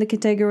fall in the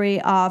category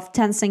of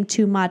tensing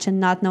too much and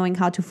not knowing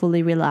how to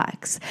fully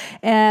relax.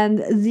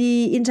 And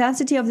the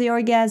intensity of the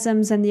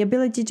orgasms and the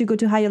ability to go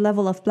to higher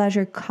level of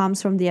pleasure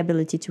comes from the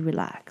ability to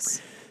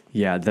relax.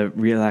 Yeah, the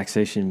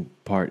relaxation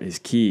part is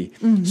key.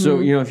 Mm-hmm. So,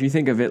 if you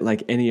think of it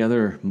like any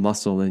other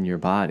muscle in your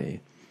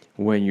body,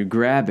 when you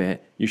grab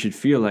it, you should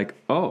feel like,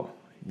 oh,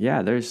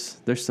 yeah,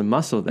 there's some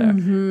muscle there.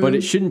 Mm-hmm. But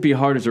it shouldn't be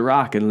hard as a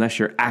rock unless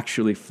you're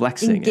actually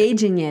flexing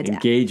Engaging it.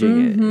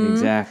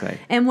 Exactly.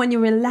 And when you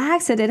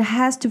relax it, it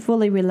has to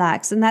fully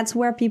relax. And that's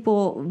where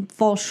people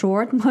fall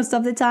short most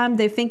of the time.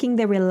 They're thinking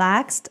they're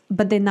relaxed,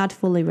 but they're not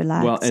fully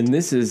relaxed. Well, and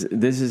this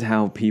is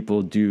how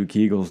people do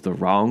Kegels the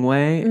wrong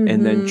way, mm-hmm.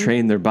 and then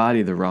train their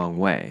body the wrong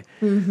way.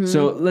 Mm-hmm.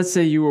 So let's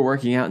say you were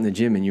working out in the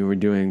gym and you were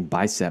doing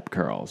bicep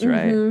curls,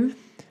 right? Mm-hmm.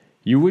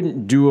 You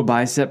wouldn't do a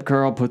bicep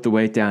curl, put the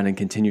weight down, and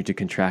continue to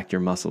contract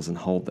your muscles and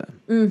hold them.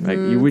 Mm-hmm. Right?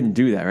 You wouldn't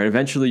do that, right?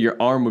 Eventually,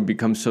 your arm would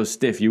become so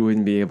stiff you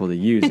wouldn't be able to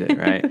use it,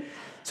 right?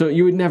 So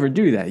you would never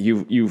do that.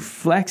 You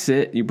flex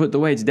it, you put the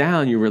weights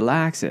down, you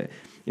relax it.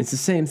 It's the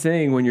same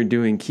thing when you're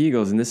doing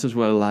Kegels, and this is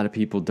what a lot of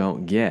people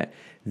don't get.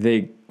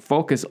 They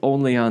focus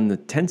only on the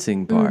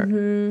tensing part,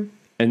 mm-hmm.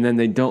 and then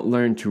they don't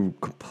learn to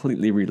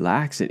completely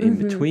relax it in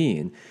mm-hmm.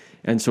 between.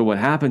 And so what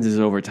happens is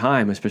over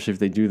time, especially if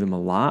they do them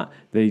a lot,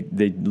 they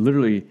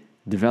literally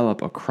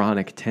develop a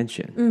chronic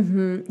tension.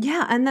 Mm-hmm.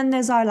 Yeah, and then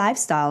there's our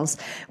lifestyles.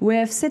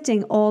 We're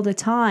sitting all the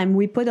time.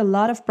 We put a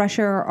lot of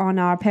pressure on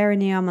our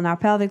perineum, on our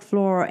pelvic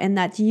floor, and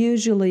that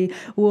usually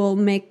will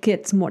make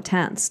it more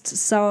tensed.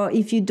 So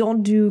if you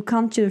don't do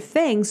counter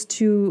things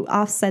to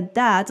offset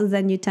that,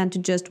 then you tend to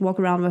just walk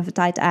around with a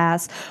tight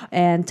ass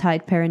and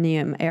tight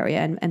perineum area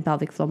and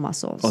pelvic floor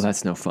muscles. Oh,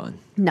 that's no fun.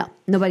 No,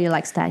 nobody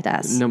likes tight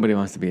ass. Nobody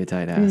wants to be a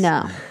tight ass.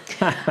 No.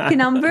 Okay,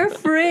 number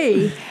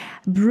 3.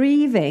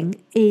 Breathing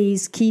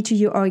is key to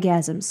your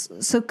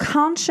orgasms. So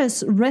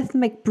conscious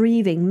rhythmic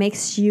breathing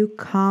makes you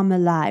come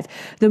alive.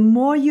 The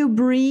more you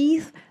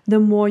breathe, the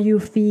more you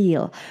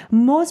feel.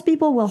 Most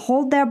people will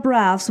hold their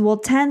breaths, will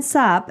tense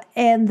up,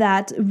 and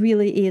that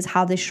really is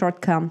how they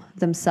shortcome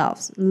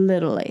themselves,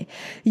 literally.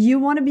 You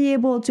want to be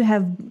able to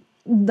have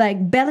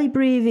like belly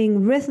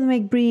breathing,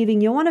 rhythmic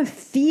breathing. You want to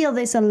feel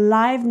this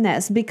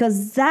aliveness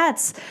because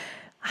that's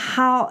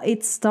how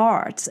it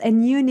starts,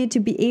 and you need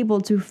to be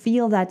able to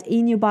feel that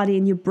in your body,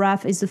 and your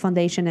breath is the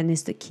foundation and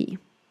is the key.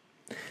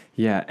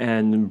 Yeah,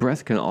 and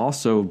breath can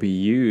also be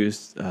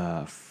used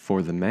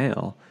for the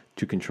male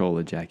to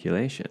control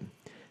ejaculation.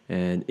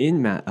 And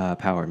in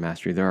Power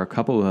Mastery, there are a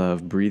couple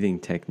of breathing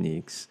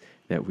techniques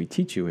that we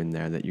teach you in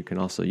there that you can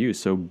also use.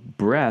 So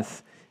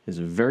breath is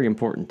very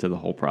important to the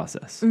whole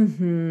process.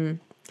 Mm-hmm.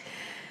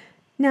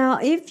 Now,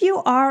 if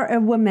you are a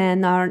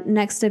woman, our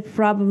next step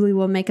probably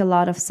will make a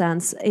lot of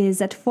sense, is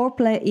that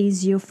foreplay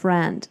is your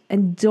friend.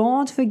 And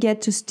don't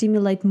forget to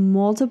stimulate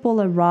multiple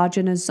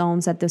erogenous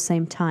zones at the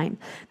same time.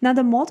 Now,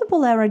 the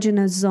multiple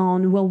erogenous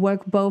zone will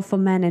work both for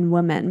men and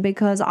women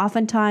because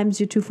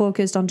oftentimes you're too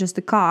focused on just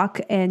the cock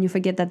and you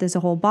forget that there's a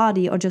whole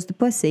body or just the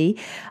pussy.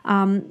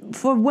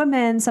 For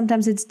women,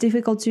 sometimes it's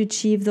difficult to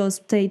achieve those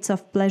states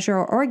of pleasure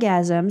or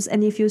orgasms.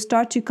 And if you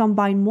start to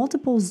combine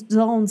multiple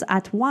zones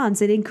at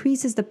once, it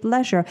increases the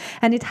pleasure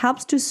and it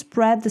helps to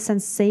spread the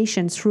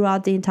sensations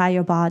throughout the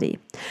entire body.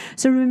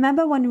 So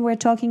remember when we were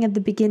talking at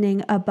the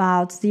beginning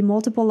about the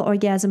multiple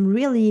orgasm,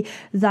 really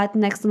that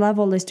next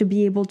level is to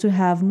be able to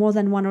have more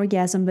than one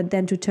orgasm, but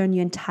then to turn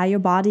your entire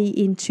body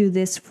into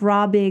this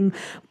throbbing,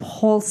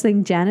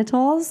 pulsing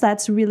genitals.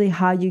 That's really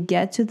how you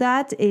get to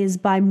that, is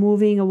by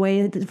moving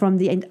away from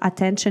the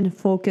attention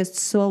focused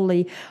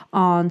solely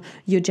on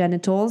your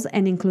genitals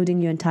and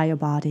including your entire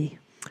body.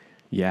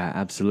 Yeah,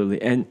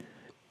 absolutely. And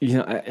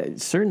I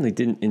certainly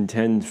didn't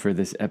intend for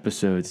this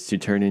episode to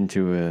turn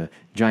into a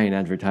giant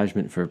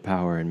advertisement for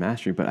Power and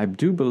Mastery, but I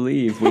do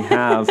believe we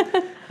have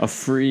a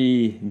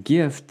free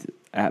gift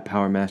at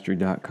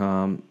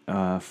powermastery.com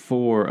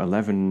for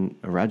 11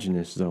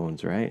 erogenous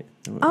zones, right?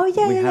 Oh,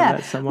 yeah, we yeah, have yeah.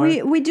 That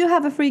somewhere? We do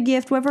have a free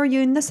gift, whether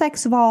you're in the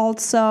Sex Vault.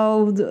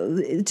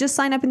 So just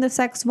sign up in the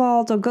Sex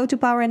Vault or go to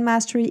Power and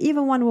Mastery.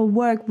 Either one will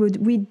work.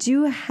 We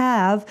do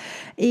have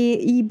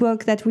a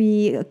ebook that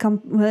we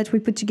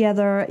put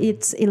together.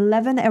 It's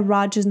 11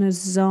 erogenous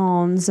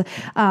zones.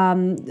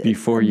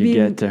 Before you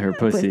get to her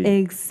pussy.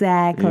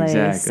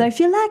 Exactly. So if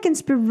you lack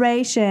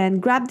inspiration,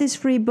 grab this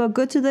free book,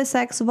 go to the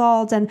Sex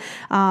Vault and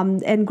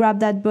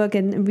grab that book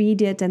and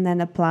read it and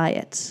then apply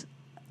it.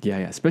 Yeah,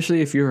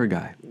 especially if you're a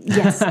guy.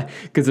 Yes.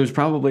 Because there's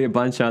probably a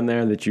bunch on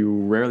there that you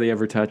rarely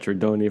ever touch or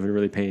don't even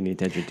really pay any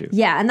attention to.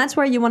 Yeah, and that's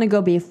where you want to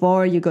go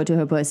before you go to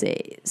her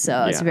pussy.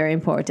 So it's very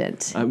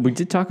important. We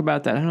did talk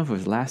about that. I don't know if it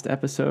was last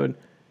episode,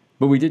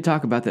 but we did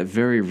talk about that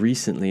very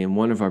recently in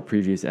one of our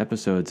previous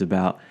episodes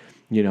about,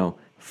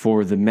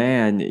 for the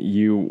man,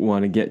 you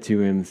want to get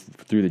to him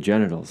through the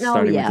genitals,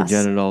 starting with the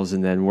genitals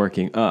and then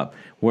working up.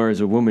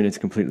 Whereas a woman, it's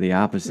completely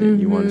opposite. Mm-hmm.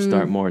 You want to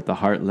start more at the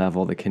heart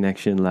level, the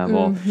connection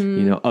level,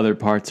 other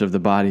parts of the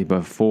body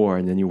before,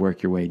 and then you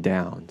work your way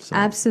down. So.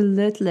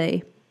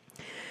 Absolutely.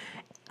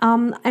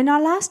 And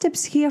our last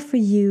tips here for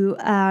you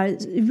are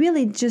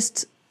really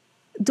just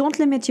don't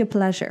limit your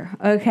pleasure,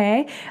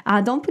 okay?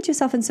 Don't put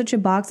yourself in such a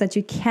box that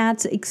you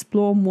can't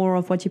explore more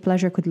of what your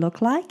pleasure could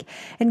look like,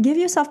 and give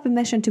yourself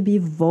permission to be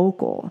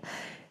vocal.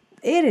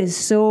 It is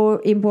so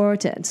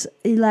important.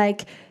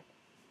 Like,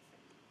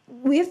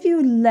 if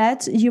you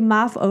let your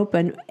mouth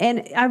open,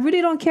 and I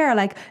really don't care,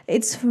 like,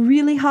 it's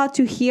really hard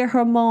to hear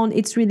her moan,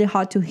 it's really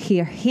hard to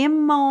hear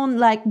him moan,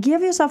 like,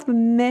 give yourself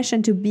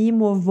permission to be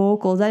more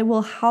vocal. That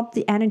will help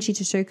the energy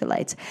to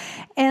circulate.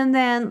 And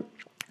then,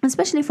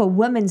 especially for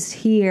women's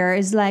here,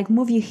 is like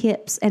move your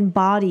hips and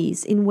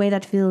bodies in a way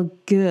that feel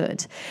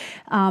good.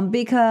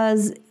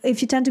 Because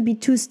if you tend to be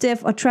too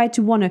stiff or try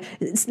to want to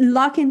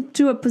lock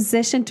into a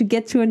position to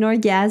get to an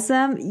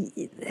orgasm,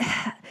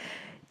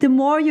 the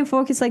more you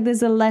focus like this,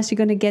 the less you're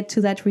going to get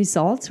to that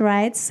result,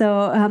 right?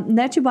 So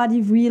let your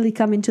body really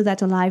come into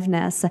that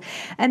aliveness.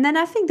 And then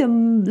I think the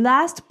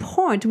last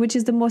point, which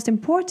is the most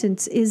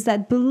important, is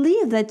that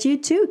believe that you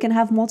too can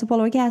have multiple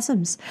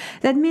orgasms.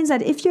 That means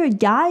that if you're a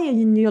guy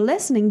and you're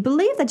listening,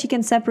 believe that you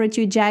can separate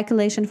your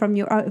ejaculation from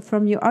your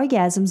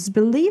orgasms.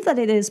 Believe that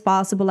it is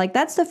possible. Like,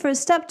 that's the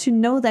first step to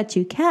know that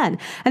you can.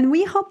 And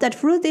we hope that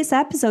through this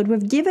episode,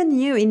 we've given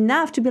you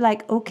enough to be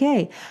like,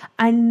 okay,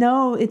 I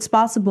know it's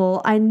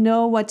possible. I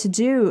know what to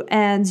do,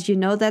 and you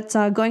know that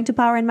going to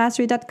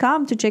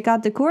powerandmastery.com to check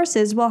out the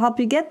courses will help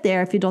you get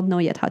there if you don't know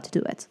yet how to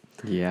do it.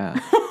 Yeah.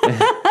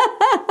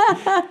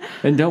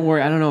 And don't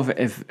worry, I don't know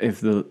if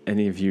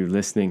any of you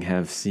listening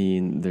have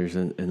seen, there's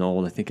an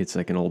old, I think it's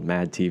like an old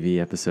Mad TV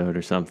episode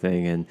or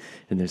something, and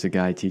there's a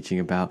guy teaching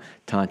about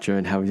Tantra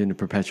and how he's in a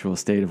perpetual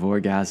state of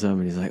orgasm,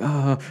 and he's like,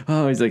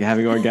 he's like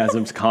having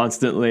orgasms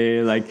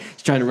constantly, like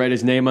he's trying to write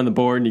his name on the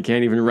board and he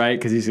can't even write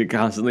because he's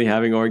constantly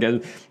having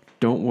orgasms.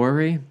 Don't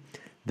worry.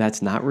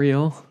 That's not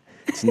real.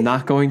 It's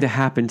not going to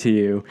happen to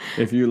you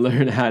if you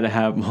learn how to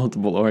have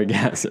multiple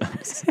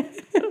orgasms.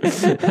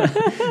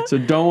 So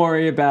don't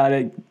worry about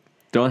it.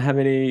 Don't have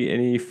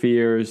any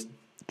fears.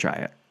 Try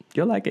it.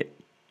 You'll like it.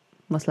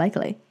 Most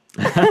likely.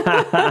 All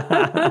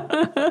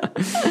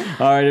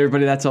right,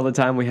 everybody, that's all the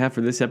time we have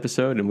for this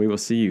episode, and we will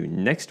see you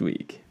next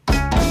week.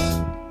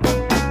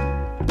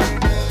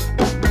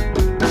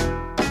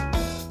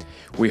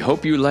 We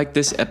hope you liked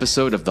this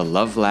episode of the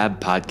Love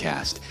Lab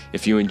podcast.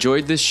 If you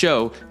enjoyed this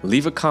show,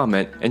 leave a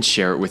comment and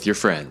share it with your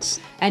friends.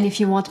 And if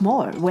you want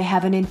more, we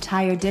have an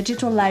entire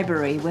digital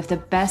library with the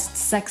best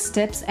sex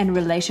tips and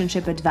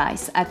relationship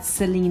advice at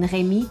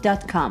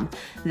CelineRemy.com.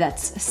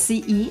 That's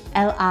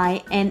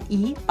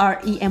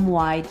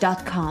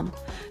CelineRemy.com.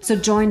 So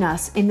join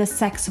us in the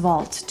Sex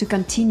Vault to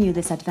continue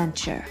this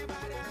adventure.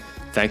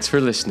 Thanks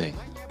for listening.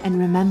 And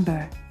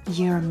remember,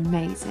 you're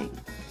amazing.